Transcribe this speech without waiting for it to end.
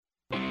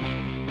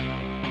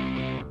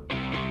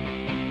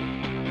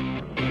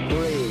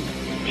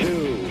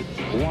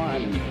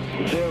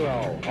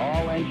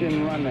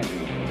Ignition running.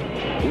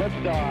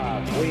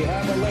 Liftoff. We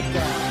have a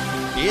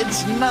liftoff.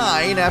 It's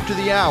 9 after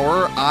the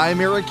hour. I'm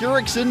Eric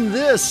Erickson.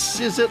 This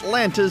is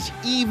Atlanta's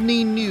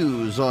Evening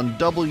News on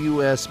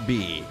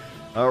WSB.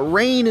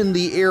 Rain in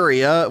the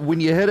area. When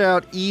you head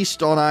out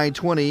east on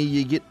I-20,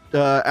 you get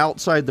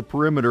outside the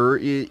perimeter.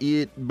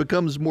 It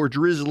becomes more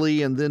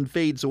drizzly and then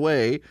fades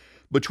away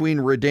between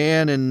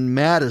Redan and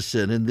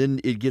Madison, and then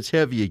it gets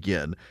heavy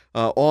again.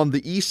 On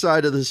the east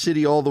side of the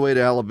city all the way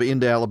to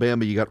into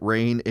Alabama, you got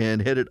rain,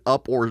 and headed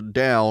up or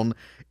down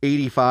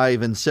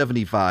 85 and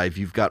 75,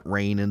 you've got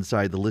rain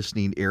inside the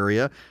listening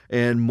area,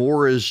 and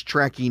more is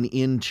tracking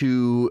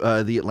into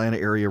the Atlanta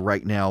area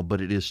right now,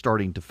 but it is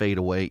starting to fade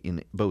away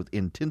in both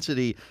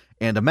intensity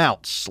and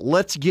amounts.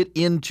 Let's get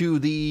into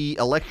the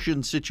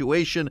election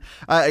situation.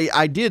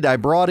 I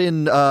brought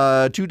in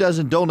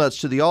 24 donuts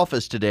to the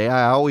office today.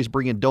 I always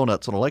bring in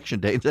donuts on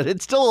election day.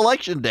 It's still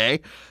election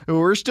day.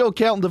 We're still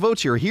counting the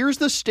votes here. Here's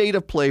the state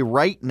of play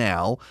right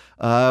now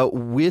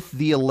with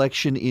the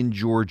election in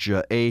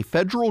Georgia. A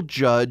federal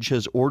judge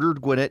has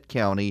ordered Gwinnett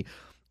County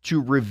to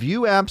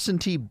review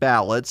absentee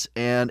ballots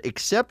and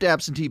accept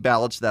absentee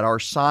ballots that are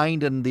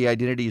signed and the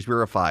identity is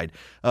verified.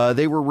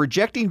 They were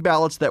rejecting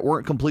ballots that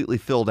weren't completely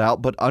filled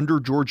out, but under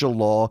Georgia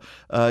law,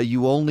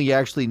 you only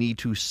actually need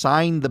to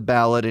sign the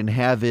ballot and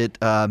have it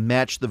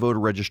match the voter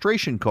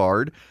registration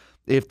card.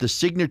 If the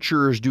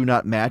signatures do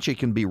not match, it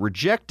can be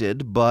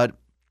rejected, but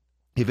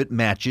if it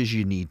matches,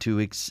 you need to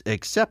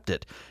accept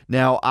it.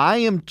 Now, I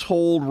am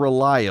told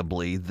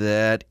reliably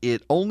that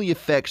it only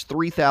affects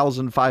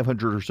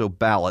 3,500 or so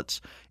ballots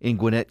in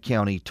Gwinnett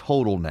County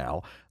total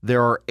now.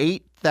 There are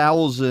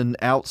 8,000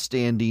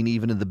 outstanding,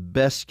 even in the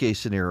best case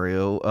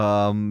scenario.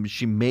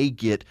 She may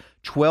get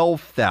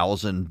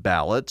 12,000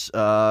 ballots.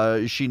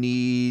 She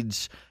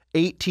needs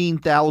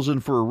 18,000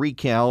 for a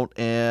recount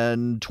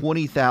and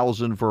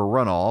 20,000 for a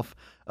runoff,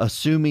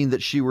 assuming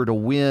that she were to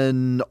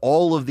win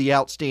all of the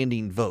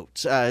outstanding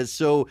votes.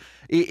 So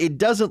it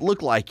doesn't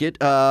look like it.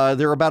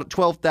 There are about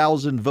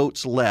 12,000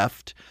 votes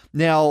left.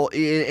 Now,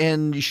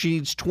 and she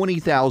needs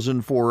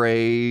 20,000 for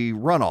a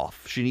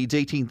runoff. She needs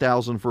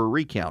 18,000 for a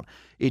recount.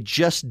 It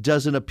just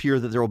doesn't appear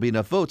that there will be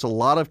enough votes. A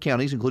lot of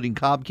counties, including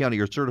Cobb County,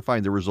 are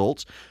certifying the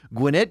results.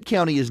 Gwinnett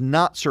County is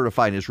not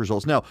certifying its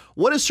results. Now,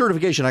 what is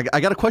certification? I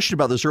got a question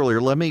about this earlier.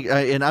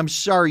 And I'm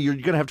sorry, you're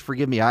going to have to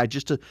forgive me. I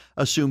just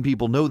assume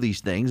people know these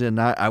things, and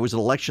I was an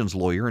elections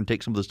lawyer and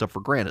take some of this stuff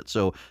for granted.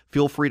 So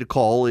feel free to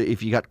call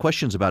if you got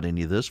questions about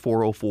any of this,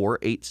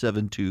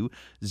 404-872-0750,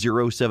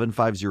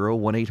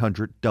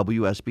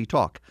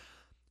 1-800-WSB-TALK.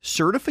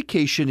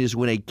 Certification is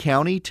when a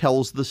county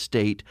tells the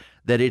state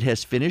that it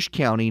has finished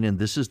counting and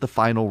this is the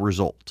final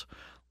result.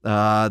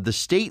 The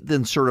state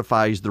then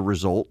certifies the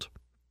result,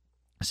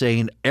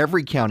 saying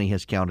every county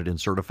has counted and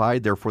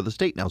certified, therefore the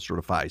state now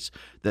certifies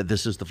that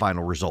this is the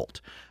final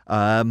result.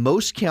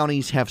 Most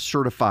counties have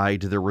certified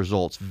their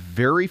results.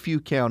 Very few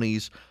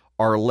counties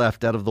are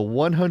left. Out of the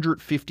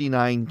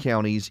 159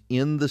 counties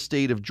in the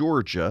state of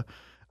Georgia,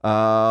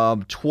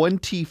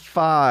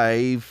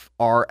 25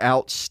 are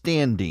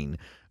outstanding.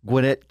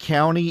 Gwinnett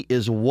County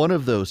is one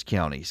of those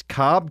counties.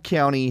 Cobb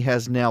County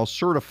has now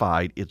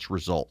certified its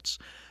results.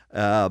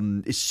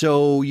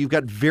 So you've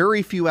got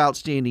very few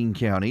outstanding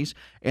counties,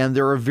 and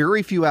there are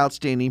very few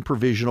outstanding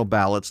provisional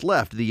ballots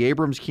left. The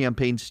Abrams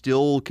campaign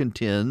still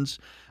contends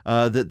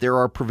that there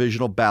are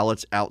provisional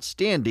ballots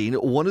outstanding.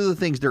 One of the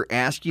things they're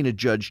asking a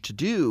judge to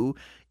do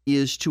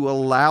is to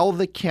allow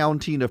the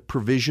counting of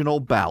provisional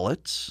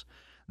ballots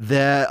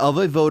of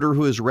a voter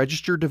who is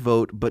registered to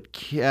vote but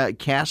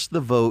cast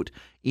the vote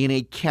in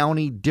a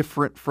county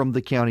different from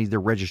the county they're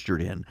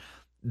registered in.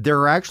 There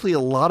are actually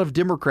a lot of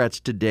Democrats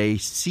today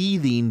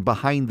seething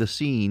behind the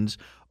scenes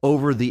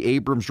over the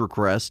Abrams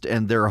request,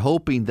 and they're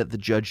hoping that the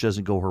judge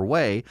doesn't go her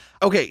way.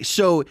 Okay,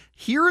 so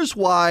here's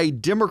why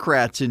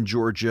Democrats in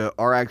Georgia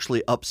are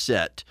actually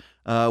upset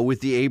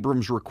with the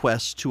Abrams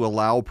request to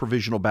allow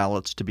provisional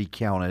ballots to be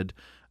counted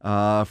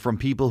from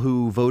people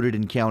who voted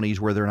in counties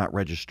where they're not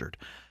registered.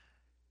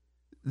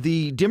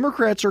 The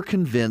Democrats are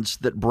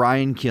convinced that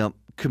Brian Kemp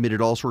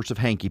committed all sorts of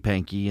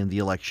hanky-panky in the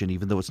election,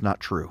 even though it's not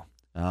true.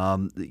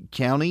 The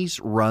counties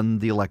run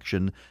the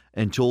election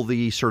until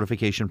the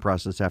certification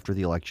process after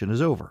the election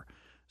is over.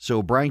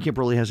 So Brian Kemp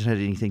really hasn't had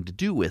anything to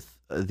do with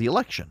the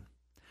election.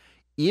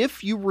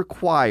 If you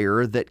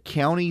require that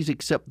counties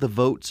accept the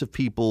votes of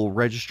people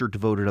registered to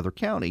vote in other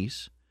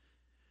counties,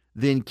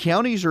 then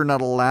counties are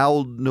not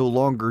allowed no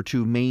longer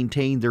to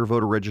maintain their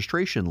voter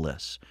registration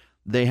lists.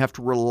 They have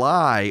to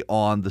rely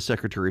on the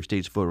Secretary of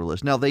State's voter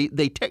list. Now, they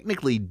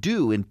technically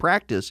do in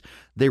practice.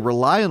 They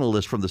rely on a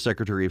list from the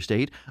Secretary of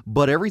State,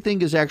 but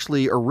everything is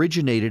actually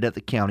originated at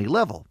the county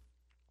level.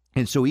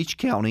 And so each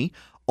county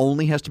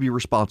only has to be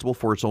responsible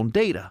for its own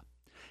data.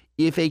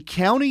 If a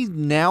county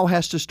now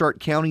has to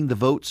start counting the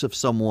votes of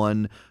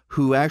someone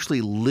who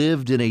actually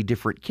lived in a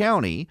different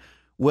county,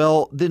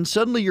 well, then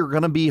suddenly you're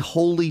going to be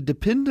wholly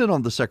dependent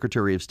on the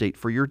Secretary of State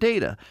for your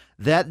data.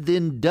 That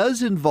then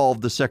does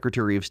involve the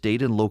Secretary of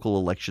State in local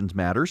elections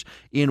matters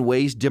in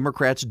ways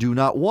Democrats do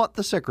not want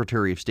the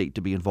Secretary of State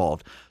to be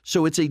involved.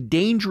 So it's a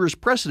dangerous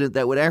precedent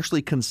that would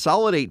actually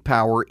consolidate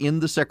power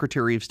in the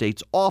Secretary of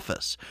State's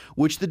office,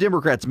 which the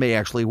Democrats may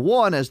actually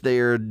want as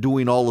they're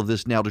doing all of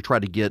this now to try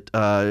to get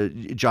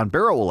John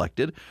Barrow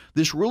elected.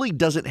 This really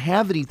doesn't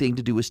have anything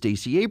to do with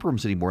Stacey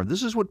Abrams anymore.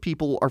 This is what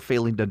people are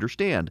failing to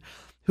understand.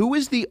 Who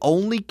is the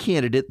only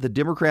candidate the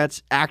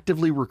Democrats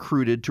actively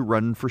recruited to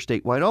run for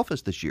statewide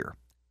office this year?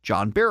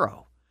 John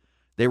Barrow.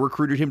 They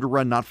recruited him to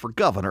run not for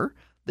governor,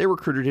 they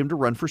recruited him to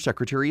run for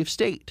Secretary of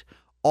State.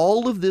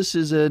 All of this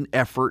is an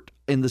effort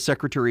in the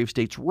Secretary of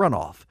State's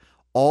runoff.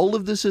 All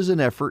of this is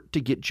an effort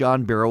to get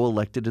John Barrow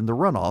elected in the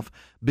runoff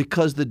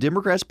because the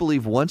Democrats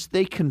believe once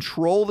they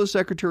control the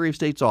Secretary of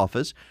State's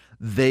office,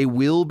 they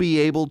will be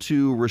able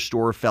to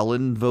restore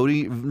felon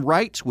voting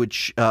rights,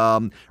 which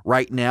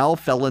right now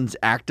felons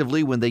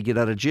actively, when they get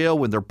out of jail,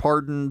 when they're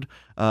pardoned,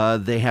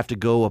 they have to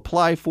go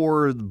apply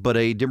for, but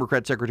a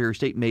Democrat Secretary of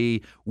State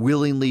may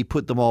willingly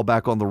put them all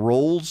back on the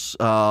rolls.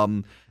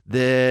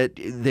 That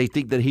they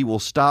think that he will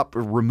stop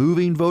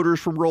removing voters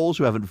from rolls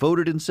who haven't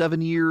voted in 7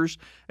 years,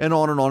 and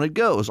on it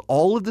goes.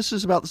 All of this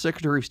is about the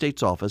Secretary of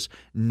State's office.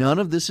 None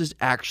of this is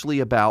actually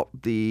about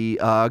the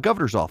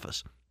governor's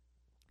office.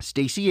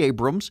 Stacey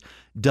Abrams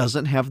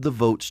doesn't have the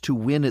votes to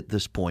win at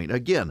this point.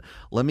 Again,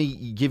 let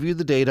me give you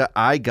the data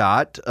I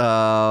got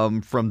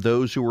from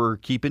those who are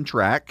keeping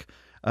track.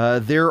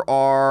 There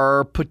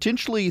are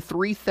potentially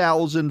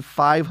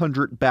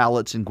 3,500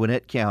 ballots in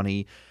Gwinnett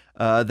County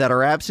that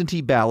are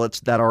absentee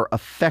ballots that are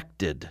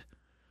affected.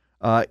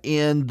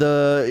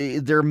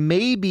 There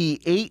may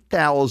be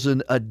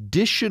 8,000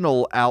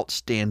 additional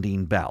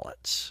outstanding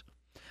ballots.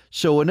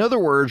 So in other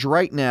words,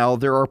 right now,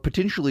 there are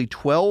potentially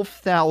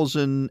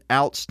 12,000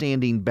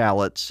 outstanding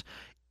ballots.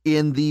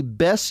 In the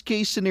best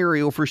case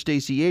scenario for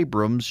Stacey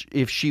Abrams,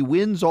 if she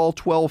wins all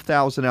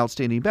 12,000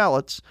 outstanding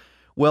ballots,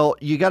 well,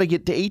 you got to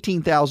get to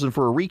 18,000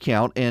 for a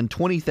recount and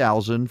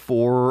 20,000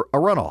 for a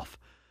runoff.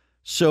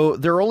 So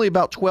there are only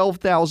about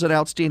 12,000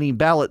 outstanding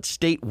ballots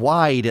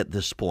statewide at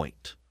this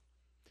point.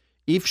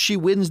 If she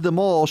wins them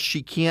all,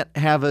 she can't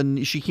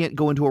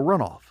go into a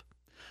runoff.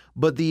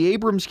 But the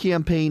Abrams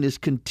campaign is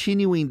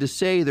continuing to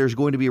say there's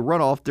going to be a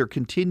runoff. They're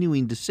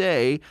continuing to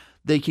say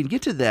they can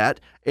get to that,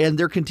 and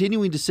they're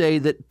continuing to say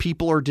that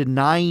people are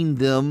denying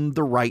them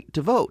the right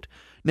to vote.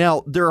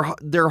 Now,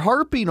 they're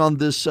harping on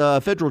this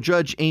federal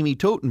judge, Nina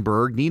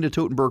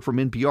Totenberg from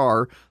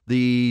NPR,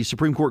 the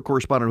Supreme Court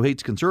correspondent who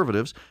hates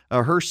conservatives.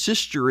 Her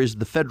sister is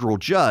the federal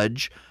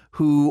judge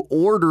who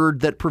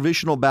ordered that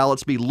provisional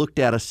ballots be looked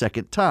at a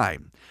second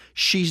time.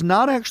 She's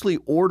not actually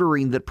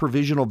ordering that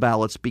provisional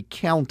ballots be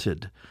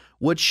counted.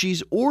 What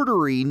she's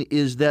ordering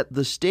is that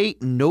the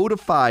state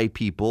notify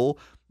people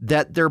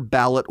that their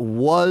ballot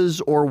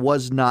was or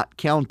was not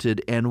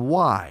counted and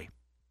why.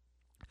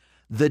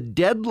 The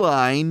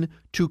deadline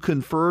to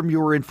confirm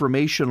your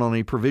information on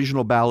a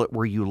provisional ballot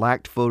where you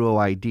lacked photo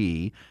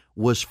ID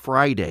was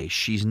Friday.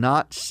 She's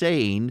not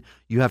saying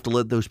you have to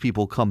let those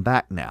people come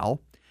back now.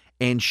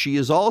 And she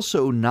is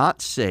also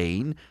not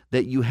saying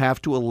that you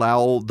have to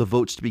allow the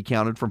votes to be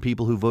counted from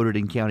people who voted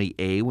in County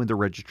A when they're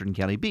registered in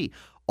County B.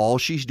 All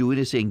she's doing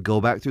is saying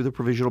go back through the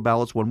provisional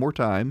ballots one more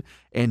time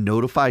and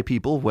notify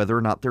people whether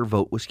or not their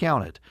vote was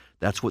counted.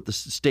 That's what the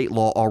state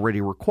law already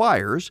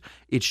requires.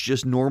 It's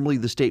just normally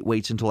the state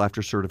waits until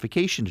after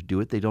certification to do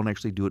it. They don't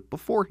actually do it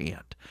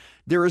beforehand.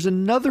 There is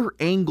another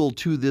angle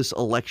to this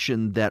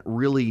election that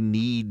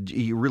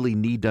you really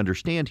need to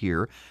understand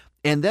here.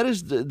 And that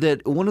is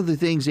that one of the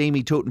things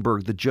Amy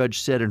Totenberg, the judge,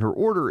 said in her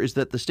order is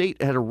that the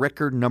state had a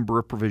record number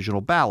of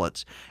provisional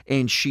ballots.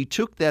 And she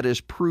took that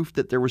as proof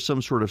that there was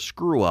some sort of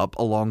screw up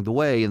along the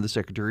way in the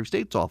Secretary of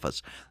State's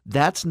office.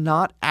 That's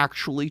not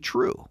actually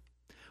true.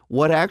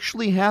 What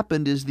actually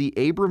happened is the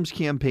Abrams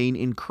campaign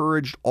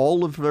encouraged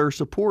all of their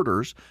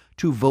supporters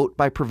to vote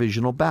by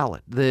provisional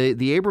ballot.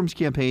 The Abrams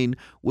campaign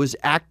was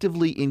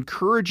actively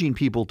encouraging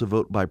people to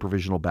vote by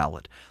provisional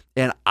ballot.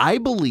 And I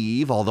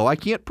believe, although I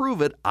can't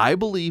prove it, I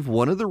believe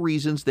one of the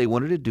reasons they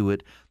wanted to do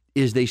it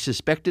is they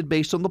suspected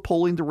based on the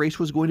polling the race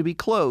was going to be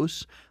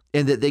close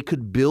and that they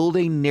could build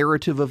a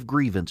narrative of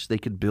grievance. They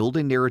could build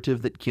a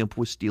narrative that Kemp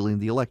was stealing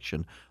the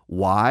election.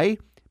 Why?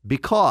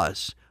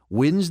 Because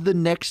when's the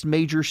next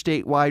major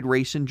statewide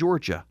race in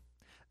Georgia?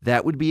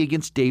 That would be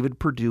against David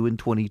Perdue in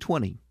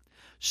 2020.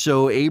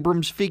 So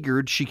Abrams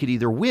figured she could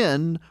either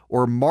win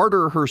or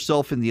martyr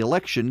herself in the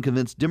election,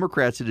 convince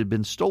Democrats it had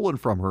been stolen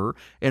from her,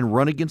 and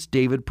run against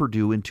David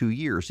Perdue in 2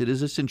 years. It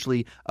is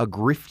essentially a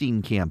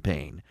grifting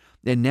campaign.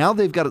 And now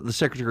they've got the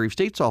Secretary of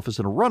State's office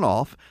in a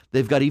runoff.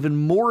 They've got even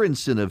more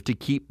incentive to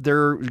keep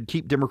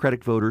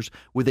Democratic voters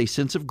with a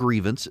sense of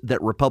grievance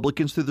that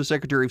Republicans through the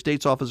Secretary of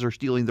State's office are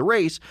stealing the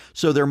race.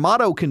 So their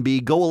motto can be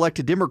go elect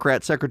a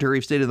Democrat Secretary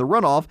of State in the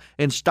runoff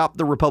and stop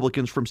the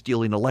Republicans from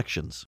stealing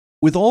elections.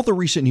 With all the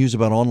recent news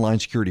about online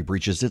security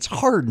breaches, it's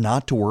hard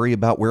not to worry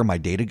about where my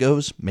data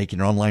goes. Making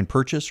an online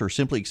purchase or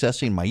simply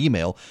accessing my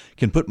email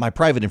can put my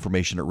private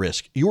information at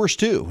risk. Yours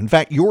too. In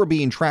fact, you're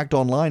being tracked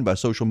online by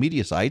social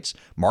media sites,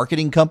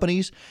 marketing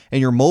companies,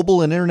 and your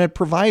mobile and internet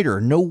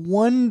provider. No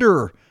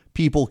wonder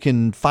people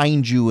can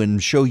find you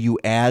and show you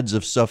ads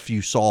of stuff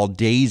you saw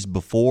days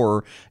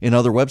before in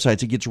other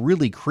websites. It gets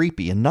really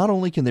creepy. And not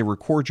only can they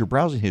record your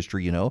browsing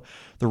history,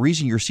 the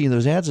reason you're seeing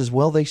those ads is,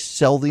 well, they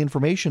sell the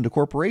information to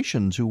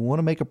corporations who want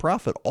to make a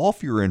profit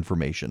off your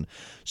information.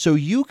 So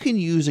you can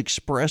use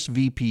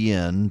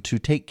ExpressVPN to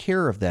take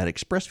care of that.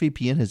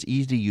 ExpressVPN has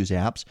easy-to-use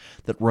apps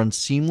that run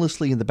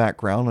seamlessly in the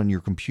background on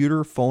your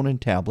computer, phone,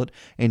 and tablet,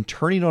 and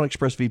turning on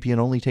ExpressVPN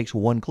only takes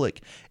one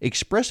click.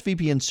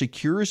 ExpressVPN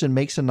secures and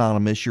makes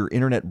anonymous your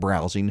internet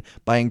browsing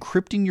by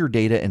encrypting your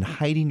data and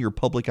hiding your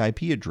public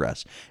IP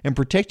address. And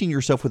protecting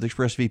yourself with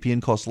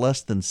ExpressVPN costs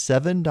less than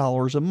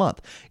 $7 a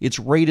month. It's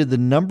rated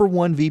the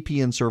 #1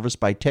 VPN service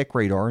by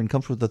TechRadar and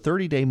comes with a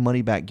 30-day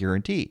money-back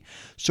guarantee.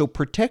 So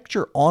protect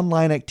your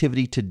online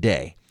activity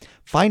today.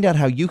 Find out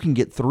how you can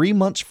get 3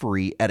 months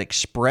free at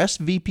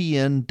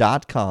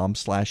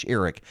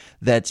expressvpn.com/Eric.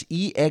 That's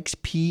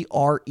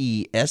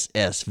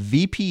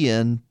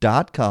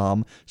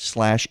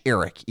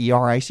expressvpn.com/Eric,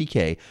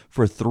 ERICK,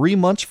 for 3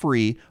 months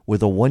free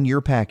with a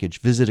 1-year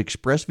package. Visit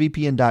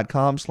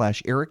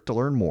expressvpn.com/Eric to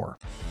learn more.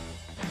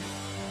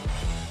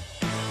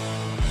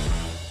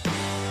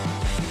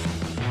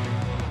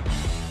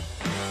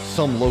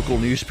 Some local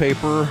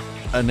newspaper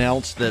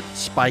announced that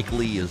Spike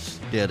Lee is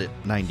dead at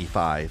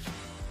 95.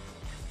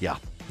 Yeah,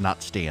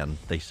 not Stan.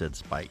 They said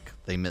Spike.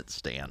 They meant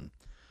Stan.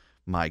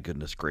 My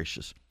goodness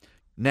gracious.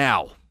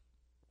 Now,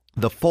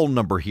 the phone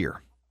number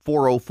here,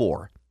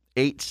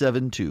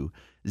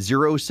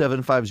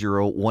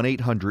 404-872-0750,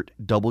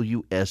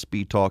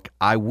 1-800-WSB Talk.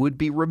 I would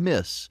be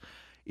remiss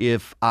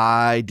if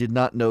I did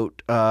not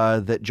note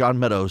that John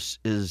Meadows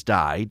has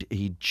died.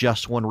 He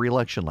just won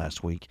re-election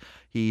last week.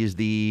 He is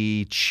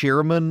the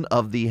chairman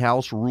of the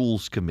House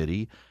Rules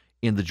Committee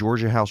in the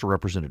Georgia House of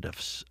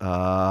Representatives,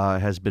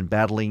 has been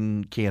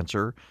battling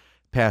cancer,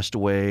 passed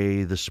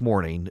away this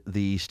morning.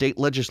 The state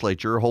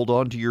legislature, hold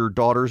on to your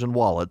daughters and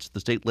wallets,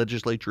 the state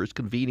legislature is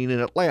convening in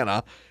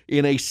Atlanta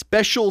in a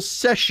special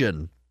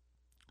session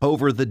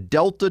over the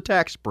Delta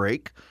tax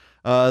break.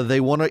 They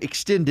want to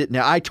extend it.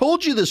 Now, I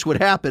told you this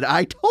would happen.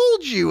 I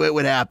told you it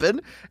would happen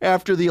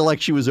after the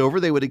election was over.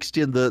 They would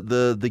extend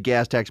the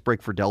gas tax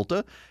break for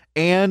Delta.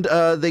 And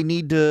they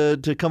need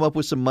to come up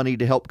with some money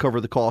to help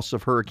cover the costs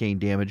of hurricane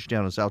damage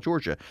down in South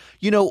Georgia.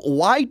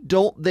 Why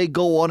don't they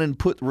go on and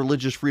put the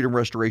Religious Freedom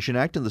Restoration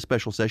Act in the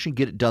special session,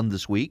 get it done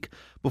this week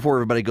before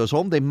everybody goes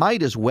home? They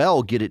might as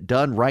well get it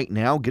done right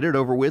now, get it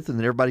over with, and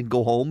then everybody can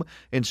go home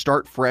and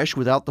start fresh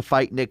without the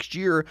fight next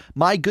year.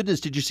 My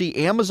goodness, did you see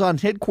Amazon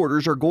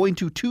headquarters are going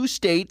to 2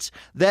 states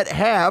that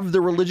have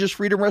the Religious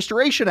Freedom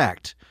Restoration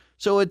Act?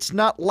 So it's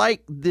not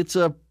like it's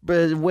a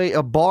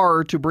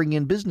bar to bring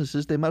in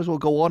businesses. They might as well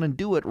go on and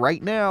do it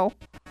right now.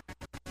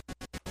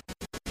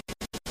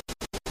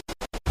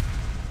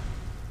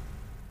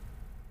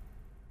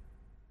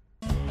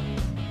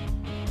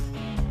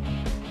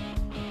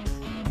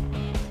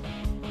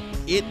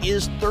 It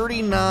is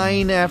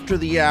 39 after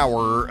the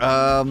hour.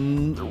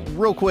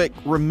 Real quick,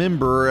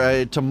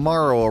 remember,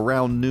 tomorrow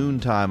around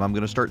noontime, I'm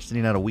going to start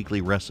sending out a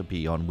weekly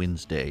recipe on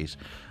Wednesdays.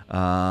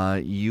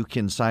 You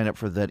can sign up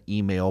for that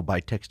email by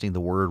texting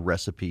the word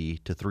recipe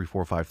to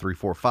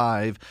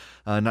 345-345.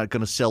 Not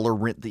going to sell or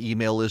rent the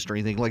email list or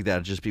anything like that.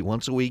 It'll just be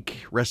once a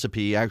week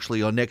recipe.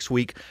 Actually, on next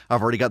week,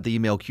 I've already got the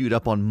email queued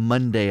up. On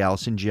Monday, I'll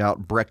send you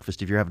out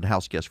breakfast if you're having a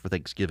house guest for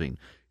Thanksgiving.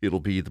 It'll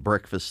be the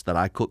breakfast that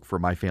I cook for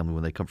my family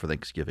when they come for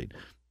Thanksgiving.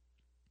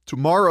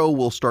 Tomorrow,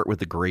 we'll start with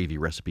the gravy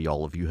recipe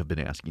all of you have been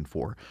asking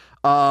for.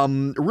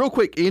 Real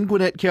quick, in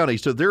Gwinnett County,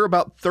 so there are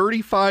about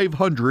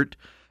 3,500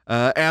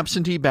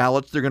 absentee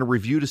ballots they're going to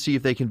review to see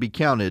if they can be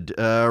counted.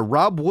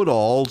 Rob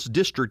Woodall's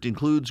district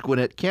includes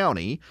Gwinnett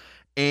County,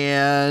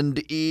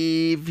 and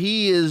if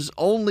he is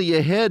only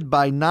ahead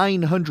by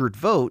 900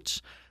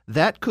 votes,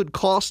 that could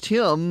cost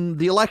him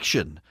the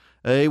election.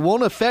 It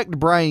won't affect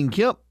Brian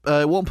Kemp.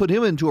 It won't put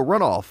him into a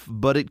runoff,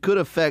 but it could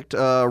affect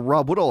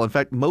Rob Woodall. In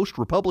fact, most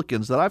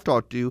Republicans that I've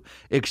talked to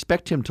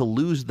expect him to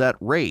lose that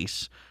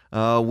race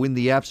when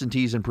the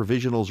absentees and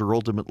provisionals are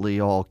ultimately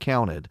all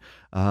counted.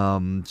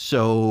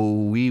 So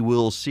we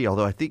will see,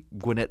 although I think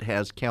Gwinnett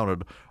has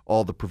counted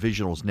all the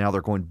provisionals. Now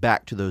they're going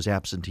back to those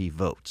absentee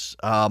votes.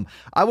 I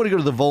want to go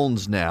to the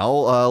phones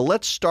now.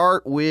 Let's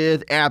start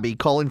with Abby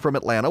calling from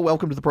Atlanta.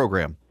 Welcome to the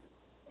program.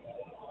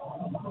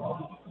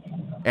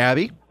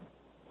 Abby?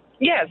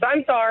 Yes,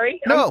 I'm sorry.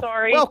 No, I'm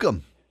sorry.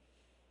 Welcome.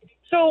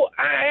 So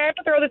I have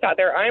to throw this out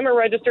there. I'm a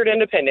registered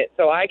independent,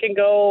 so I can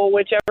go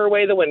whichever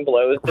way the wind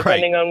blows,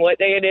 depending on what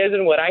day it is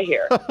and what I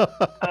hear.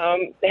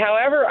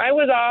 However, I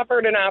was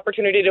offered an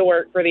opportunity to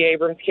work for the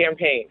Abrams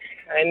campaign.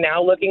 And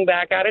now looking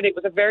back at it, it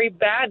was a very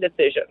bad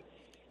decision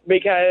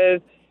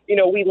because,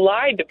 we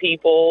lied to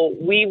people.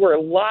 We were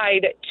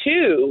lied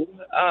to,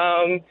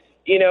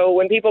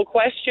 when people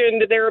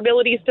questioned their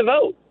abilities to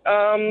vote.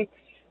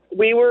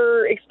 we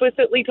were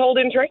explicitly told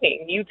in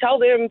training, you tell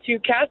them to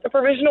cast a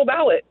provisional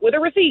ballot with a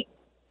receipt.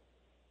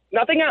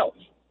 Nothing else.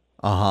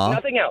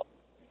 Nothing else.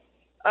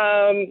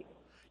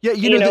 Yeah,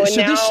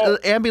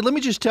 Abby, let me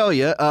just tell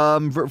you,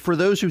 for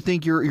those who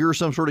think you're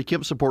some sort of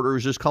Kemp supporter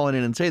who's just calling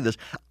in and say this,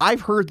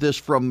 I've heard this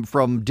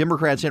from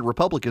Democrats and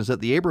Republicans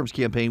that the Abrams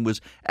campaign was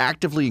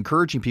actively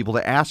encouraging people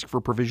to ask for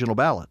provisional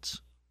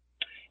ballots.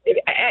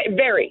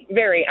 Very,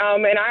 very.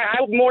 And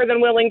I'm more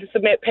than willing to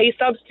submit pay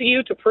stubs to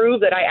you to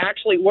prove that I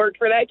actually worked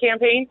for that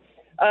campaign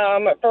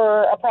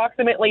for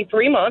approximately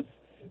 3 months.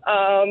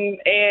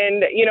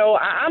 And,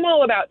 I'm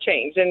all about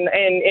change. And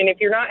if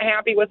you're not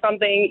happy with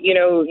something,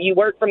 you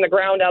work from the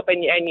ground up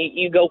and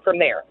you go from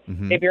there.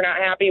 Mm-hmm. If you're not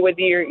happy with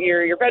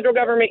your federal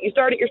government, you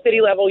start at your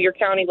city level, your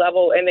county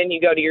level, and then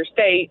you go to your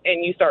state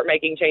and you start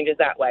making changes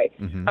that way.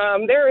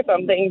 Mm-hmm. There are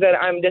some things that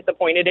I'm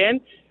disappointed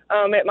in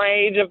at my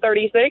age of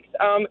 36.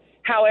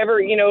 However,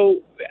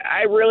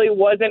 I really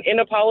wasn't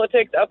into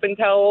politics up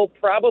until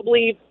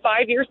probably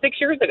 6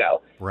 years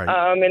ago. Right.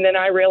 And then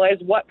I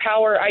realized what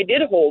power I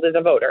did hold as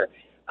a voter.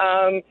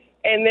 And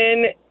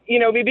then,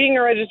 me being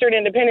a registered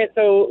independent,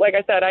 so like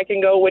I said, I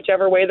can go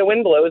whichever way the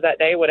wind blows that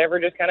day, whatever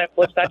just kind of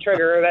flips that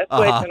trigger or that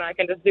switch, and I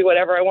can just do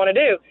whatever I want to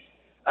do.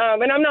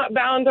 And I'm not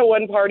bound to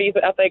one party's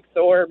ethics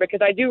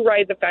because I do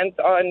ride the fence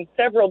on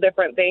several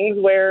different things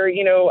where,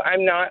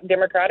 I'm not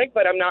Democratic,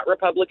 but I'm not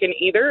Republican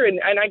either.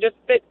 And I just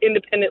fit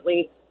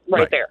independently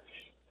right there.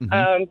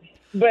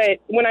 Mm-hmm. But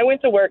when I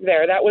went to work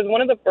there, that was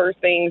one of the first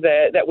things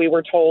that we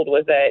were told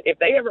was that if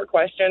they ever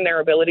question their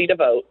ability to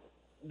vote,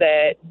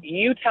 that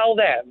you tell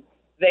them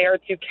they are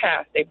to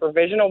cast a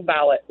provisional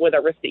ballot with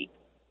a receipt.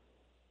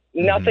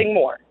 Mm-hmm. Nothing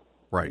more.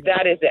 Right.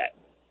 That is it.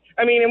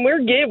 I mean, and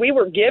we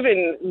were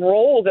given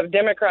roles of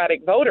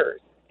Democratic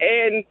voters.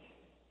 And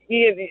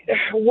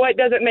what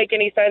doesn't make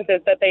any sense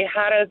is that they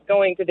had us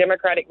going to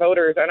Democratic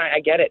voters, and I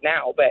get it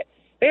now, but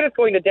they had us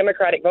going to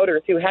Democratic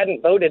voters who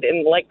hadn't voted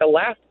in like the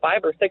last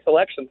 5 or 6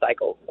 election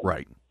cycles.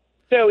 Right.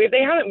 So if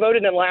they haven't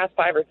voted in the last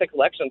 5 or 6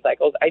 election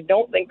cycles, I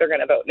don't think they're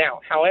going to vote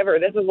now. However,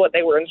 this is what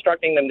they were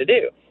instructing them to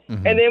do.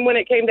 Mm-hmm. And then when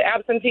it came to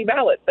absentee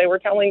ballots, they were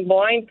telling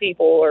blind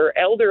people or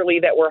elderly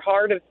that were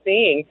hard of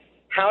seeing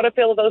how to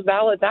fill those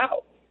ballots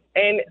out.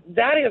 And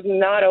that is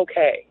not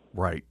okay.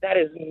 Right. That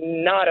is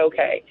not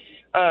okay.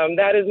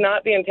 That is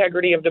not the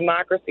integrity of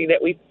democracy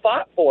that we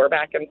fought for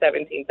back in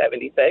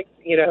 1776,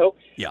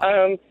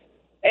 Yeah.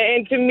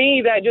 And to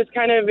me, that just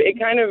kind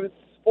of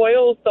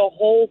spoils the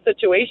whole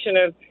situation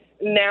of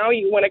now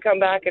you want to come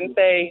back and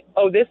say,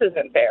 oh, this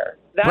isn't fair.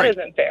 That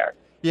isn't fair.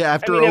 Yeah,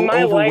 after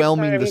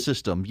overwhelming the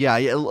system. Yeah,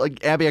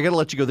 Abby, I got to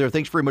let you go there.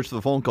 Thanks very much for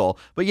the phone call.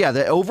 But yeah,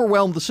 they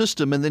overwhelmed the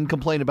system and then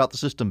complain about the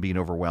system being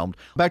overwhelmed.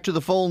 Back to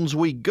the phones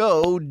we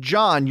go.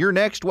 John, you're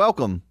next.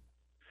 Welcome.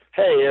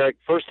 Hey, Eric.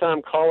 First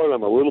time calling.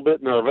 I'm a little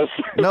bit nervous.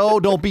 No,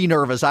 don't be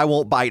nervous. I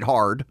won't bite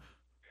hard.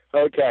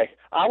 Okay.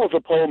 I was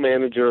a poll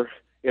manager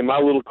in my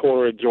little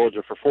corner of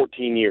Georgia for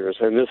 14 years,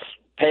 and this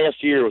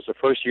past year was the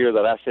first year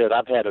that I said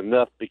I've had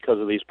enough because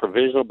of these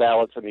provisional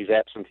ballots and these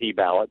absentee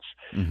ballots.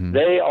 Mm-hmm.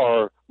 They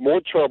are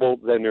more trouble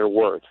than they're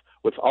worth.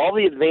 With all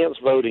the advanced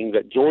voting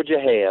that Georgia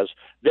has,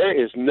 there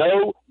is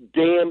no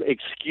damn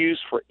excuse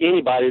for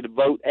anybody to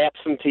vote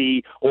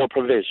absentee or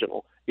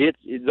provisional.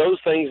 Those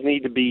things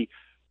need to be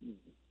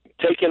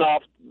taken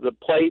off the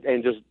plate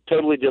and just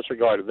totally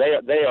disregarded.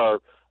 They are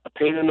a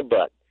pain in the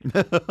butt.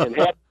 And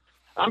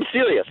I'm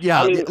serious.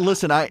 Yeah,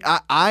 listen,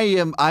 I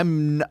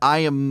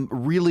am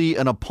really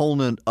an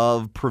opponent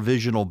of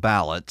provisional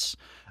ballots,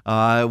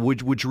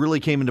 which really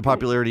came into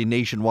popularity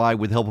nationwide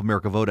with Help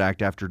America Vote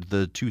Act after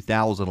the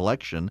 2000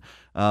 election.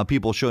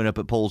 People showing up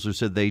at polls who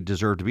said they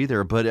deserved to be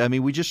there. But, I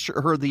mean, we just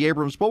heard the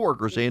Abrams poll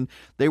workers saying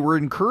they were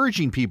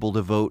encouraging people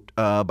to vote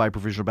by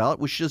provisional ballot,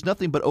 which does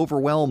nothing but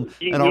overwhelm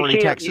an already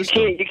taxed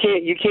system.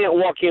 You can't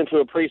walk into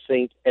a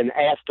precinct and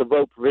ask to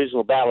vote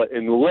provisional ballot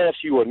unless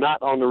you are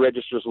not on the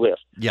registrar's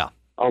list. Yeah.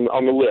 On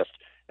the list.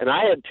 And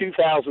I had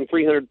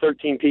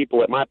 2,313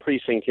 people at my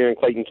precinct here in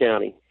Clayton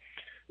County.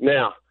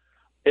 Now,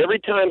 every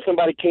time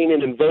somebody came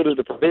in and voted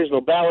a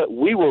provisional ballot,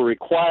 we were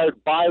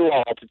required by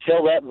law to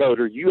tell that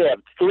voter, you have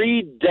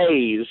 3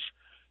 days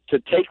to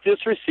take this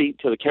receipt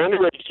to the county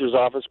registrar's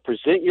office,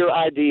 present your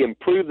ID, and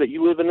prove that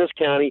you live in this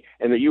county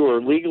and that you are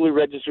legally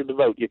registered to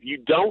vote. If you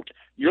don't,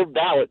 your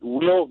ballot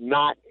will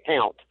not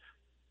count.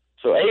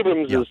 So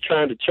Abrams is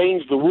trying to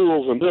change the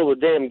rules and build a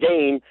damn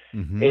game,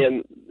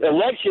 and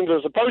elections are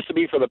supposed to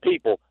be for the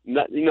people.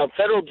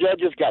 Federal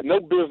judges got no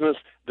business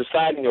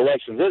deciding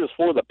elections. It is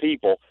for the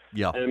people.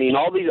 Yeah. I mean,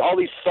 all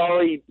these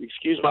sorry,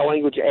 excuse my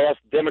language, ass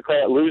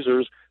Democrat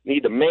losers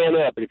need to man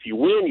up. And if you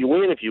win, you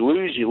win. If you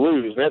lose, you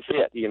lose. And that's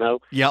it.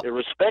 Yep. They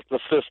respect the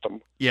system.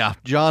 Yeah,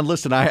 John.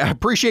 Listen, I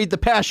appreciate the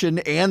passion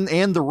and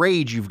the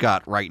rage you've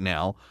got right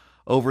now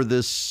over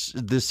this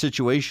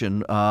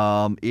situation.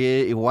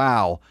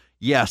 Wow.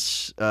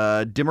 Yes,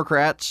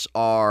 Democrats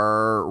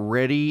are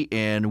ready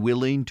and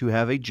willing to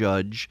have a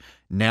judge,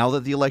 now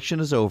that the election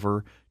is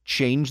over,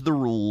 change the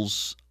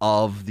rules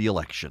of the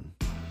election.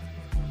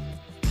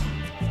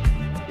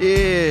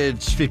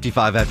 It's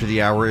 55 after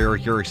the hour.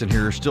 Eric Erickson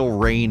here. Still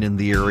rain in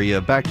the area.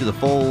 Back to the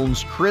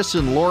phones. Chris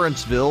in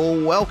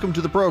Lawrenceville. Welcome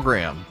to the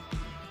program.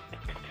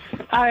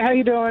 Hi, how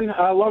you doing?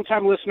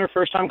 Long-time listener,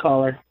 first-time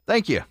caller.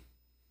 Thank you.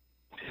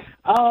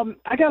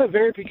 I got a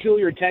very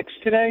peculiar text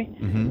today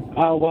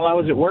while I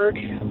was at work.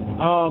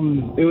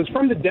 It was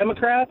from the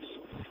Democrats,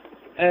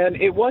 and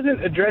it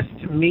wasn't addressed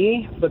to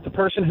me, but the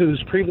person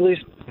who's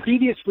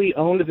previously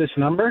owned this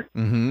number,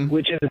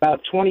 which is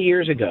about 20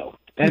 years ago.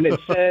 And it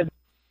said,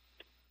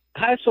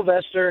 "Hi,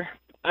 Sylvester.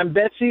 I'm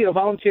Betsy, a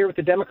volunteer with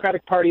the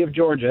Democratic Party of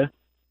Georgia.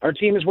 Our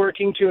team is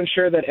working to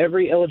ensure that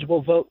every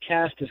eligible vote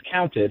cast is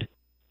counted.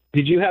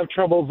 Did you have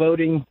trouble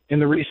voting in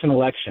the recent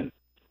election?"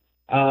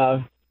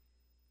 One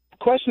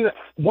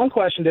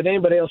question, did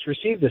anybody else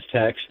receive this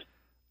text?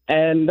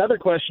 And another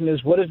question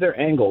is, what is their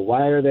angle?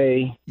 Why are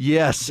they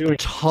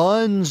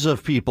tons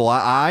of people.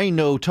 I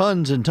know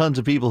tons and tons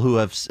of people who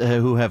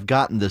have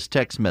gotten this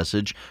text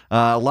message.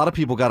 A lot of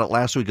people got it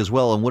last week as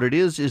well. And what it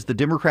is the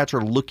Democrats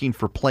are looking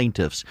for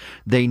plaintiffs.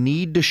 They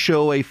need to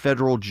show a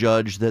federal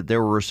judge that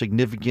there were a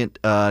significant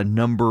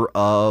number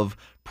of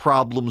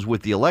problems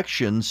with the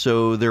election,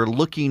 so they're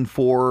looking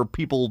for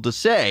people to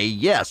say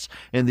yes,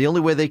 and the only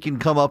way they can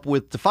come up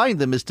with to find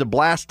them is to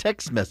blast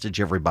text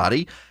message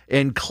everybody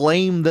and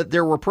claim that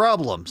there were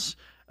problems.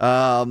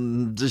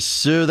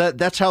 So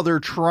that's how they're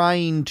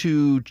trying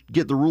to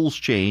get the rules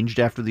changed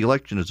after the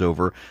election is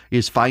over,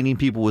 is finding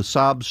people with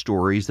sob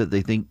stories that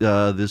they think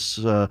this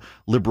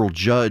liberal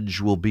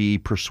judge will be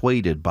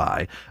persuaded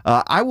by.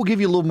 I will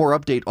give you a little more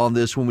update on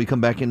this when we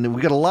come back, and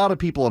we got a lot of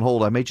people on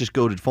hold. I may just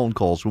go to phone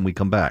calls when we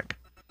come back.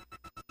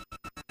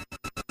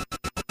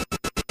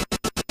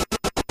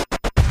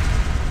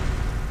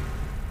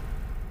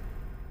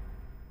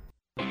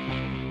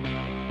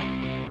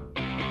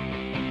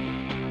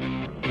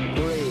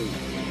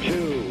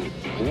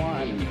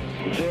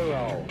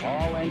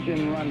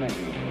 Engine running.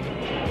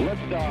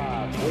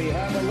 Liftoff. We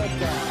have a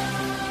liftoff.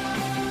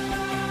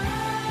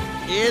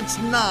 It's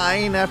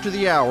 9 after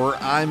the hour.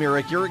 I'm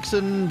Eric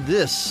Erickson.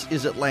 This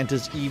is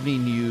Atlanta's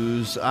Evening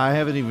News. I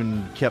haven't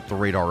even kept the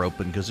radar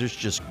open because there's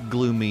just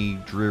gloomy,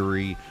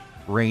 dreary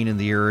rain in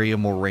the area.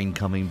 More rain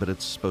coming, but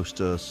it's supposed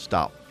to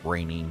stop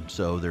raining,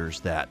 so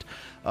there's that.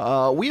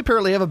 We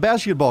apparently have a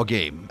basketball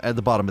game at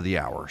the bottom of the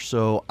hour,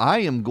 so I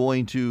am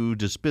going to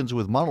dispense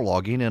with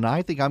monologuing, and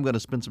I think I'm going to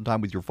spend some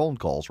time with your phone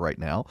calls right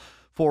now.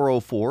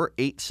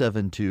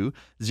 404-872-0750,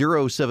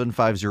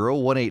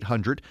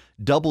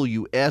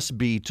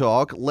 1-800-WSB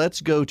Talk.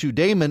 Let's go to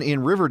Damon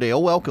in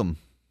Riverdale. Welcome.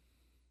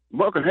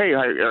 Welcome. Hey,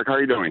 Eric, how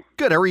are you doing?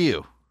 Good. How are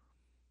you?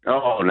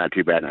 Oh, not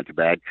too bad, not too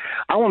bad.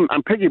 I'm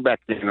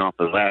piggybacking off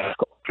the last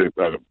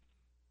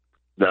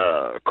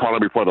the caller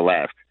before the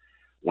last,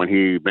 when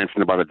he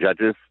mentioned about the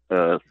judges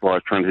as far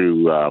as trying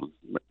to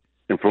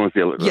influence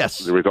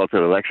the results of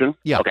the election.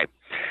 Yeah. Okay.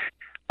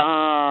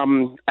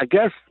 I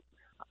guess,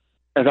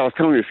 as I was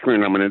telling your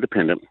screen, I'm an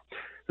independent.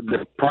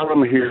 The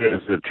problem here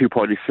is the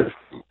two-party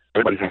system.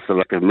 Everybody has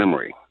selective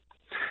memory.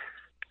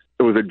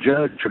 It was a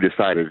judge who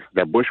decided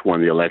that Bush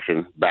won the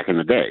election back in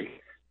the day,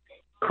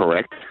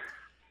 correct?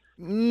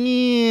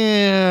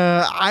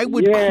 Yeah, I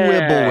would quibble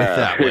with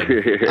that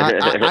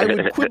one. I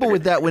would quibble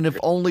with that one if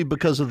only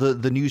because of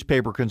the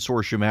newspaper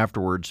consortium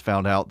afterwards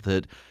found out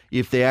that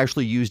if they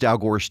actually used Al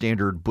Gore's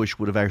standard, Bush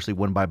would have actually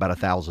won by about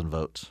 1,000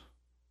 votes.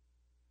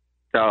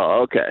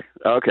 Oh, okay.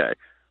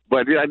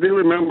 But yeah, I do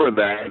remember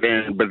that,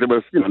 but there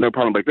was no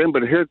problem back then.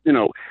 But here's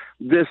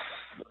this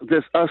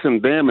us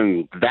and them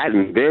and that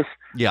and this.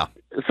 Yeah.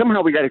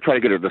 Somehow we got to try to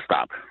get it to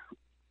stop.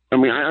 I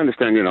mean, I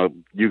understand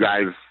you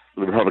guys,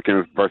 the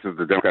Republicans versus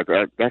the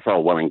Democrats. That's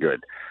all well and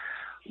good,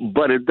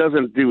 but it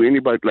doesn't do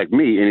anybody like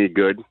me any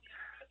good.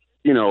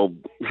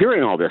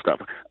 Hearing all this stuff.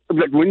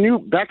 Like when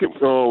Eric,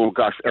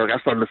 I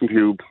started listening to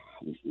you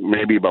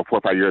maybe about 4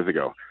 or 5 years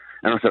ago,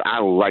 and I said I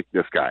like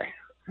this guy.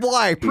 Well,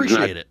 I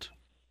appreciate it.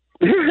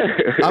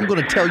 I'm going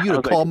to tell you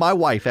to call my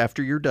wife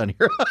after you're done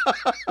here.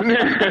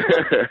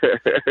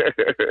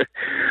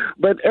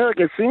 But, Eric,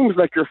 it seems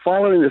like you're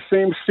following the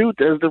same suit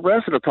as the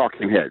rest of the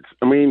talking heads.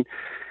 I mean,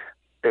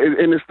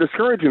 and it's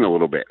discouraging a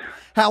little bit.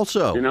 How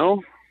so?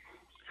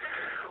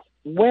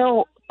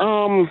 Well,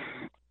 not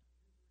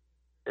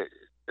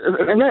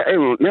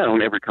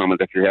on every comment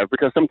that you have,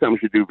 because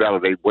sometimes you do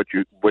validate what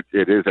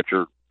it is that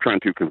you're trying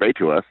to convey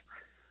to us.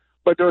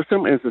 But there are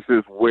some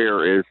instances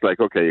where it's like,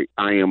 okay,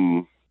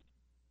 I'm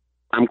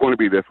going to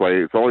be this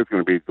way. It's always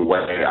going to be the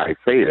way I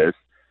say this.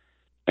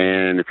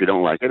 And if you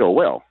don't like it, oh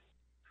well.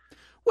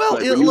 Well,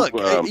 when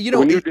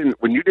you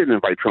didn't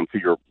invite Trump to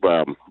your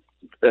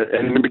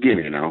in the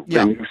beginning, and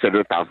you said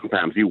it 1,000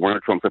 times, you weren't a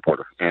Trump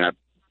supporter, and I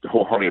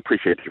wholeheartedly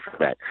appreciate you for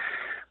that.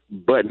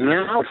 But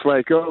now it's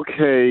like,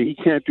 okay, he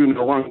can't do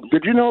no wrong.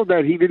 Did you know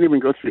that he didn't even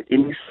go through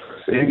any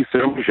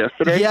ceremonies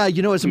yesterday? Yeah,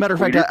 as a matter of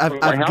fact,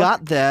 I've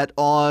got that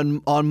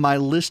on my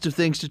list of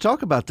things to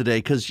talk about today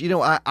because,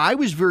 I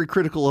was very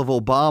critical of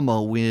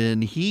Obama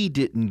when he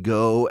didn't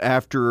go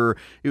after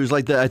it was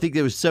like I think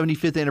it was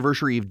 75th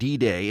anniversary of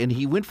D-Day, and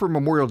he went for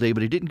Memorial Day,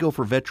 but he didn't go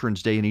for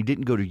Veterans Day, and he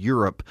didn't go to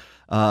Europe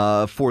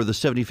for the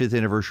 75th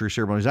anniversary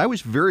ceremonies. I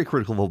was very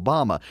critical of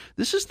Obama.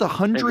 This is the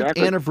 100th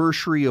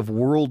anniversary of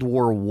World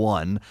War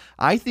I.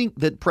 I think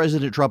that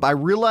President Trump, I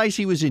realize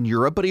he was in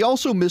Europe, but he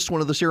also missed one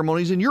of the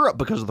ceremonies in Europe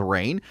because of the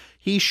rain.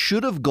 He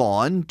should have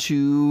gone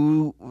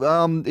to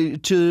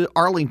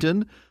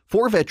Arlington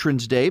for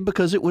Veterans Day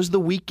because it was the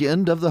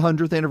weekend of the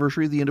 100th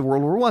anniversary of the end of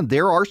World War I.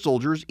 There are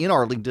soldiers in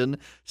Arlington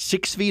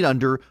 6 feet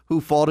under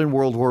who fought in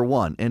World War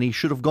I, and he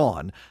should have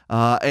gone.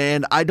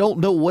 And I don't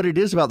know what it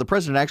is about the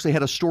president. I actually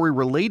had a story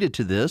related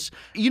to this.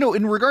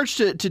 In regards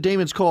to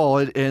Damon's call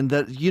and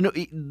that,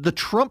 the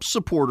Trump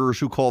supporters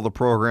who call the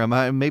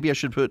program, maybe I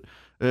should put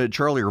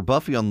Charlie or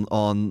Buffy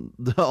on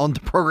the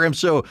program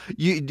so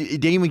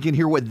Damon can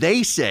hear what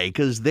they say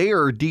because they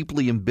are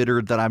deeply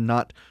embittered that I'm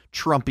not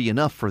Trumpy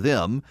enough for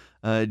them.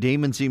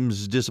 Damon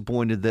seems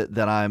disappointed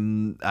that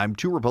I'm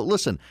too Republican.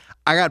 Listen,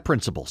 I got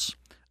principles,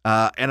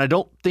 and I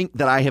don't think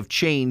that I have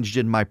changed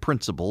in my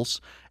principles.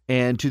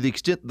 And to the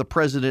extent the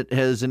president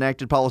has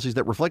enacted policies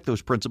that reflect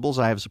those principles,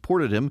 I have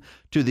supported him.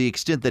 To the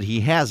extent that he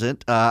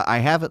hasn't, I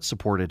haven't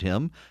supported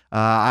him.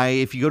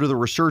 If you go to The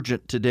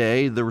Resurgent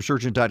today,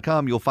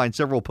 theresurgent.com, you'll find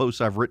several posts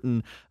I've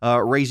written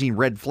raising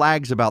red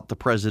flags about the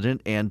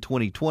president and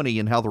 2020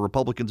 and how the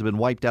Republicans have been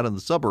wiped out in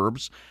the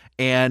suburbs.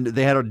 And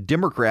they had a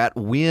Democrat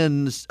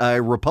win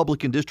a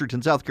Republican district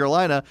in South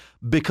Carolina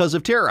because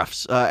of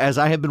tariffs, as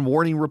I have been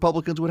warning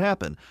Republicans would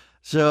happen.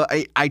 So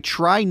I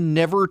try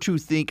never to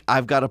think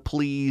I've got to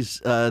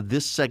please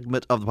this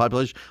segment of the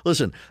population.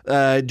 Listen,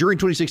 during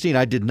 2016,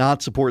 I did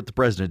not support the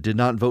president, did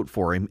not vote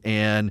for him.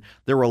 And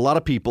there were a lot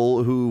of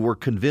people who were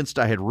convinced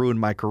I had ruined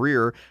my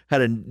career,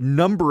 had a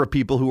number of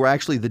people who were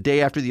actually the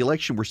day after the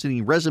election were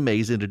sending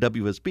resumes into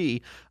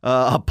WSB,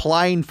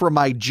 applying for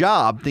my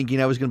job,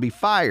 thinking I was going to be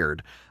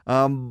fired.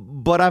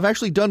 But I've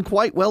actually done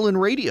quite well in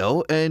radio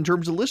in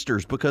terms of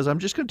listeners because I'm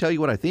just going to tell you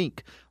what I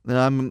think.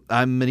 I'm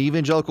an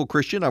evangelical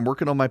Christian. I'm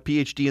working on my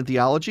PhD in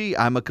theology.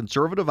 I'm a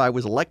conservative. I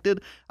was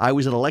elected. I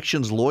was an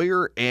elections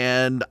lawyer,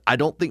 and I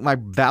don't think my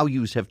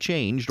values have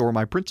changed or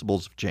my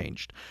principles have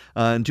changed.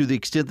 And to the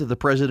extent that the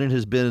president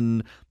has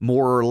been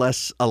more or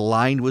less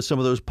aligned with some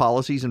of those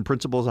policies and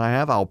principles I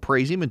have, I'll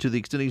praise him. And to the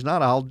extent he's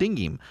not, I'll ding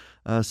him.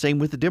 Same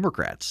with the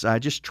Democrats. I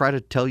just try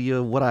to tell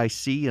you what I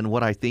see and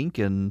what I think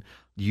and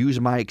use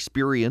my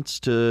experience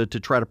to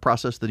try to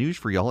process the news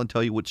for y'all and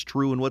tell you what's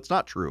true and what's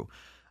not true.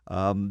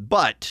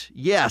 But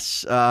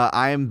yes,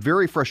 I am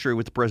very frustrated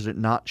with the president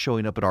not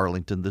showing up at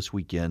Arlington this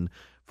weekend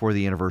for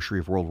the anniversary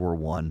of World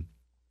War I.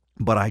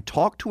 But I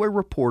talked to a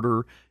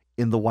reporter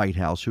in the White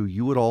House who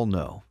you would all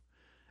know.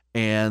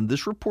 And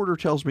this reporter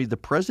tells me the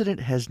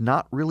president has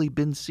not really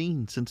been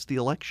seen since the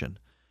election,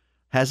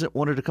 hasn't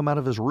wanted to come out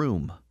of his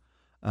room.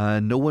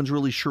 No one's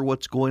really sure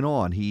what's going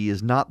on. He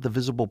is not the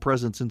visible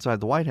presence inside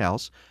the White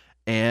House.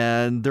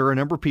 And there are a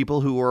number of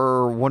people who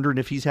are wondering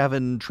if he's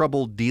having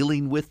trouble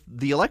dealing with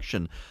the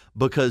election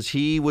because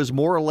he was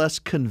more or less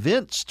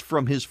convinced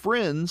from his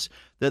friends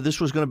that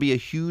this was going to be a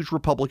huge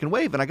Republican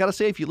wave. And I got to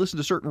say, if you listen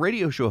to certain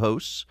radio show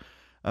hosts,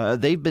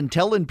 they've been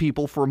telling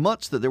people for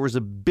months that there was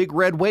a big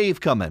red wave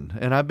coming.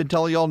 And I've been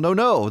telling y'all,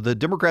 no, the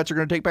Democrats are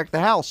going to take back the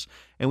House.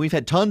 And we've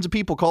had tons of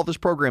people call this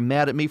program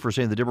mad at me for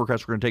saying the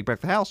Democrats were going to take back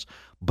the House.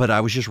 But I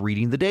was just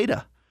reading the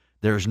data.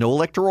 There's no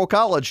electoral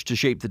college to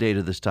shape the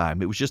data this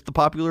time. It was just the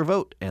popular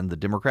vote, and the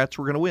Democrats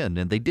were going to win,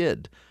 and they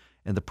did.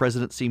 And the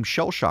president seemed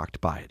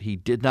shell-shocked by it. He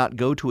did not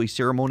go to a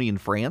ceremony in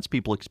France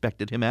people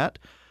expected him at,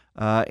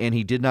 and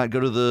he did not go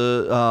to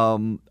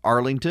the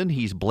Arlington.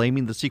 He's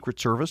blaming the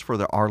Secret Service for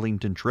the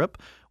Arlington trip,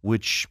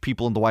 which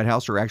people in the White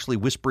House are actually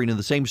whispering in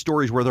the same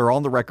stories where they're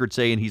on the record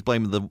saying he's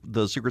blaming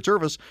the Secret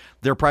Service.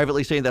 They're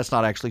privately saying that's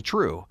not actually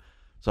true.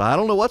 So I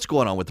don't know what's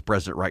going on with the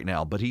president right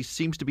now, but he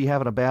seems to be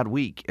having a bad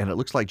week, and it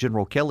looks like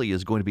General Kelly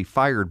is going to be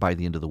fired by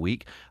the end of the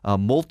week.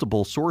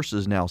 Multiple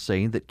sources now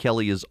saying that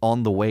Kelly is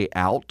on the way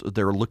out.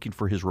 They're looking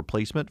for his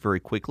replacement very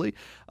quickly.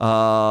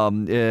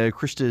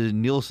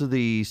 Kristen Nielsen,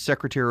 the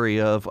Secretary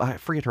of, I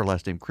forget her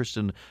last name,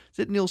 Kristen, is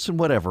it Nielsen,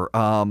 whatever,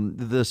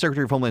 the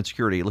Secretary of Homeland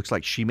Security, it looks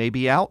like she may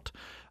be out.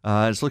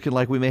 It's looking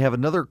like we may have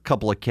another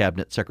couple of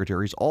cabinet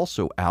secretaries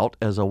also out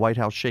as a White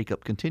House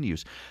shakeup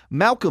continues.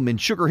 Malcolm in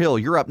Sugar Hill,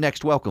 you're up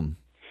next. Welcome.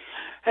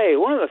 Hey,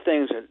 one of the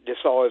things that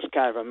just always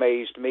kind of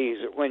amazed me is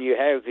that when you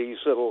have these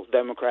little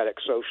democratic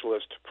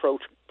socialist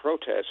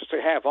protests,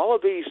 they have all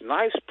of these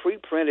nice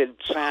pre-printed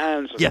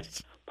signs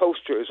and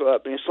posters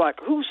up, and it's like,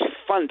 who's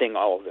funding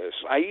all of this?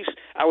 I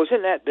was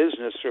in that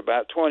business for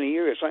about 20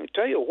 years. I can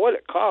tell you what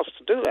it costs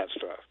to do that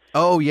stuff.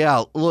 Oh,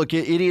 yeah. Look,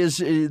 it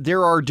is.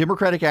 There are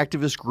Democratic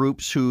activist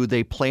groups who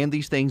they plan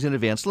these things in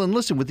advance. And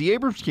listen, with the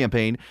Abrams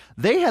campaign,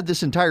 they had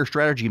this entire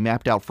strategy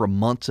mapped out for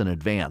months in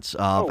advance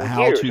of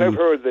how years. to. I've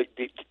heard that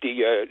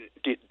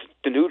the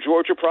The new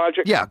Georgia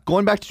project? Yeah,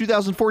 going back to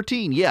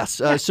 2014, yes.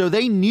 So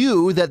they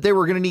knew that they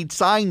were going to need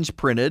signs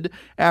printed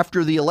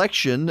after the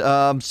election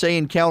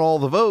saying count all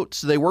the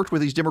votes. They worked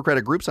with these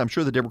Democratic groups. I'm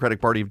sure the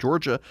Democratic Party of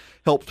Georgia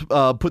helped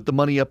put the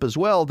money up as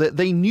well. That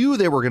they knew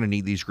they were going to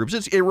need these groups.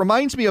 It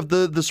reminds me of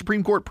the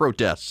Supreme Court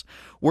protests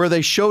where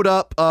they showed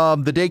up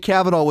the day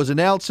Kavanaugh was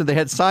announced and they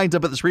had signs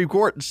up at the Supreme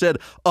Court and said,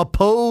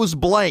 oppose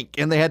blank,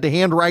 and they had to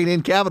hand write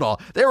in Kavanaugh.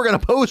 They were going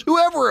to oppose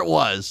whoever it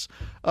was.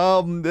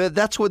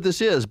 That's what this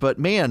is. But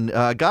man,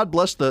 God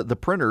bless the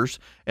printers.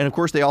 And of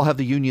course, they all have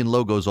the union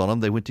logos on them.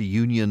 They went to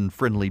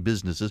union-friendly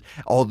businesses.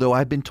 Although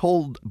I've been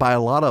told by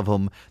a lot of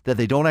them that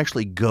they don't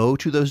actually go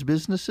to those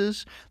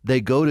businesses.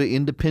 They go to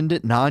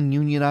independent,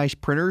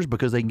 non-unionized printers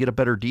because they can get a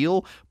better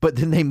deal. But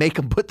then they make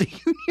them put the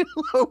union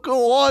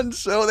logo on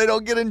so they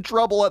don't get in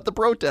trouble at the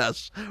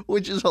protests,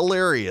 which is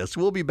hilarious.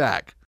 We'll be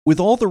back. With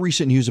all the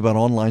recent news about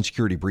online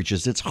security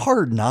breaches, it's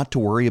hard not to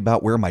worry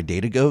about where my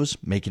data goes.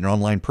 Making an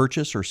online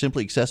purchase or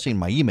simply accessing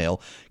my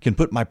email can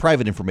put my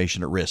private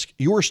information at risk.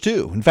 Yours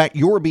too. In fact,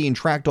 you're being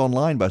tracked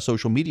online by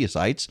social media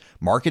sites,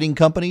 marketing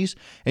companies,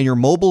 and your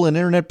mobile and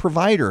internet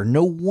provider.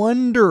 No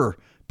wonder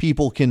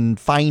people can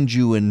find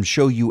you and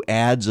show you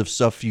ads of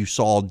stuff you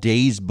saw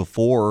days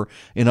before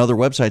in other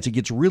websites. It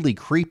gets really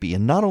creepy.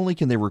 And not only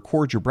can they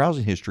record your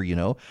browsing history,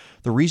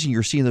 the reason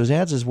you're seeing those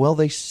ads is, well,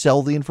 they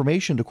sell the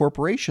information to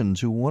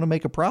corporations who want to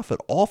make a profit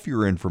off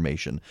your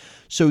information.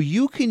 So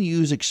you can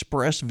use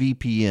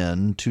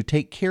ExpressVPN to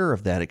take care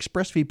of that.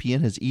 ExpressVPN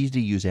has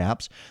easy-to-use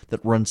apps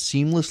that run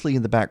seamlessly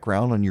in the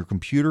background on your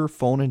computer,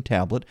 phone, and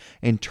tablet,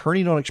 and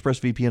turning on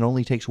ExpressVPN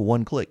only takes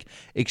one click.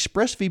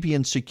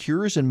 ExpressVPN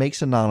secures and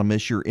makes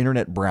anonymous your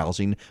internet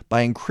browsing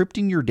by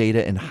encrypting your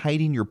data and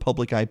hiding your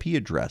public IP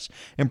address.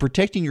 And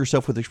protecting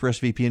yourself with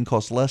ExpressVPN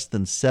costs less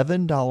than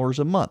 $7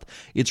 a month.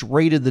 It's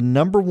rated the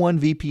 #1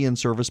 VPN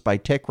service by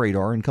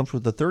TechRadar and comes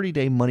with a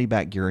 30-day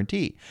money-back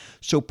guarantee.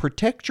 So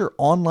protect your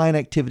online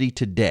activity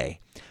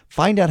today.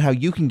 Find out how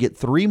you can get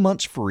 3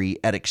 months free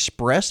at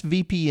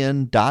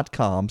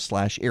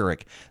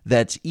expressvpn.com/Eric.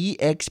 That's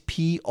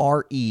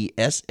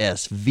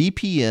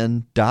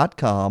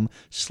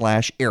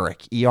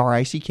expressvpn.com/Eric,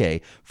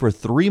 ERICK, for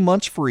 3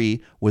 months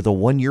free with a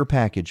 1-year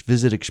package.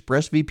 Visit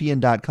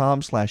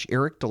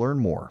expressvpn.com/Eric to learn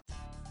more.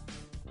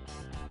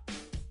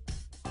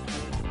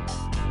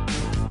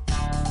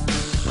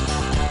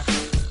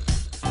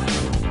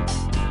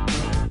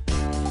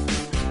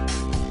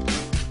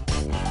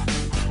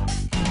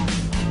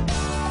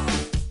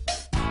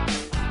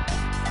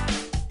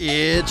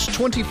 It's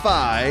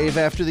 25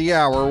 after the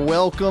hour.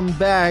 Welcome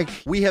back.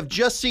 We have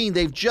just seen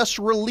they've just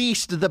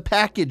released the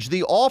package,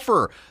 the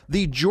offer.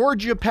 The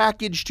Georgia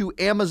package to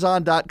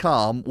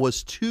Amazon.com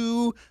was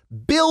 $2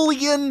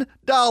 billion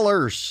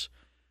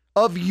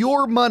of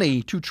your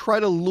money to try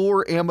to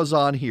lure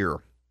Amazon here.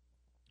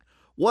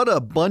 What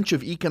a bunch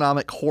of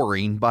economic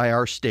whoring by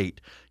our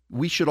state.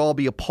 We should all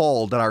be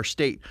appalled at our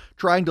state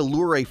trying to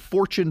lure a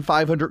Fortune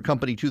 500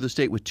 company to the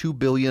state with $2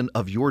 billion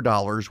of your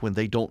dollars when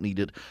they don't need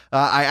it.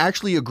 I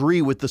actually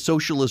agree with the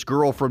socialist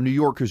girl from New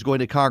York who's going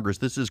to Congress.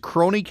 This is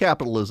crony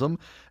capitalism,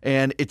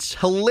 and it's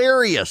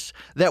hilarious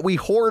that we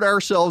hoard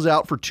ourselves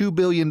out for $2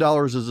 billion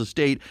as a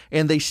state,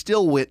 and they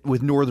still went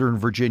with Northern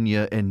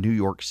Virginia and New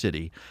York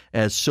City,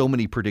 as so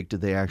many predicted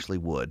they actually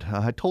would.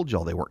 I told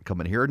y'all they weren't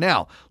coming here.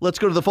 Now, let's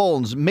go to the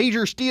phones.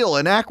 Major Steele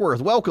in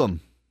Ackworth, welcome.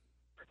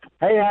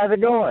 Hey, how's it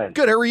going?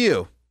 Good. How are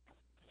you?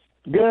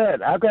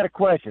 Good. I've got a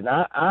question.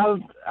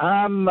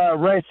 I'm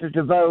registered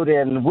to vote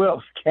in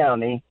Wilkes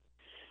County.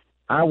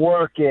 I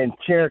work in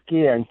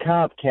Cherokee and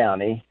Cobb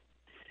County.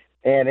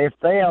 And if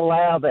they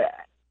allow the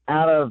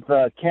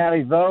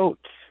out-of-county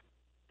votes,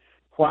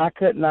 why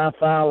couldn't I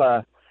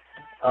file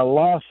a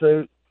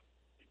lawsuit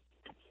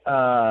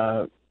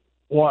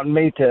wanting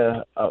me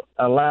to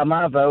allow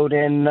my vote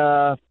in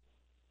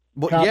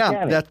Well,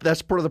 yeah,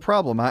 that's part of the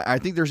problem. I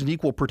think there's an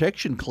equal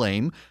protection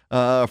claim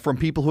from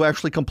people who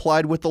actually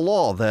complied with the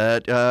law,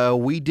 that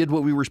we did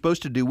what we were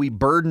supposed to do. We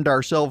burdened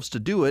ourselves to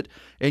do it,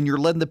 and you're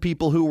letting the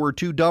people who were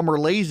too dumb or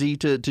lazy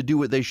to do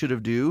what they should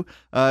have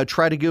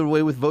try to get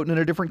away with voting in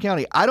a different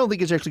county. I don't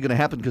think it's actually going to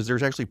happen because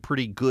there's actually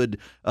pretty good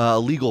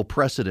legal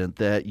precedent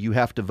that you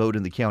have to vote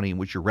in the county in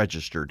which you're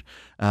registered.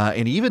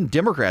 And even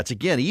Democrats,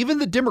 even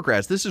the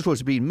Democrats, this is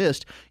what's being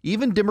missed,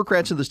 even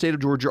Democrats in the state of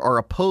Georgia are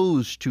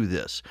opposed to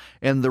this.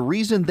 And the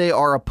reason they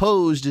are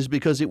opposed is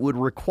because it would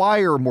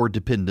require more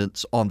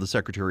dependence on the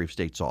Secretary of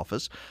State's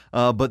office.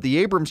 But the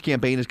Abrams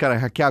campaign is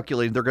kind of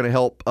calculating they're going to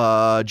help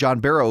John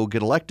Barrow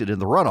get elected in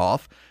the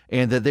runoff,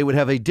 and that they would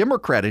have a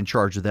Democrat in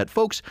charge of that.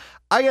 Folks,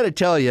 I got to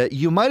tell you,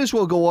 you might as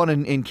well go on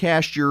and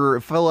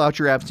fill out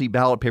your absentee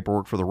ballot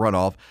paperwork for the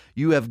runoff.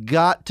 You have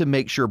got to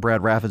make sure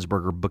Brad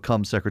Raffensperger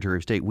becomes Secretary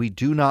of State. We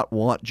do not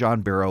want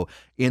John Barrow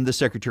in the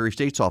Secretary of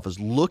State's office.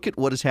 Look at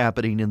what is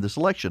happening in this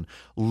election.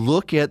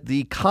 Look at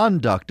the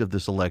conduct of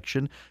this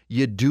election.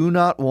 You do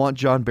not want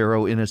John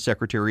Barrow in as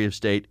Secretary of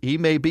State. He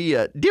may be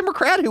a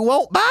Democrat who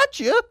won't bite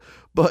you,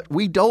 but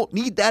we don't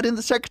need that in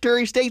the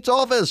Secretary of State's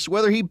office,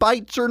 whether he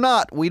bites or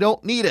not. We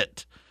don't need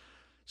it.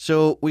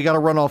 So we got a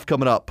runoff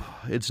coming up.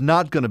 It's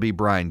not going to be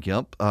Brian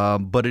Kemp,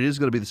 but it is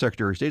going to be the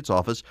Secretary of State's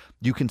office.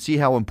 You can see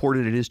how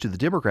important it is to the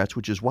Democrats,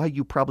 which is why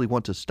you probably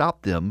want to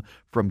stop them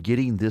from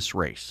getting this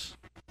race.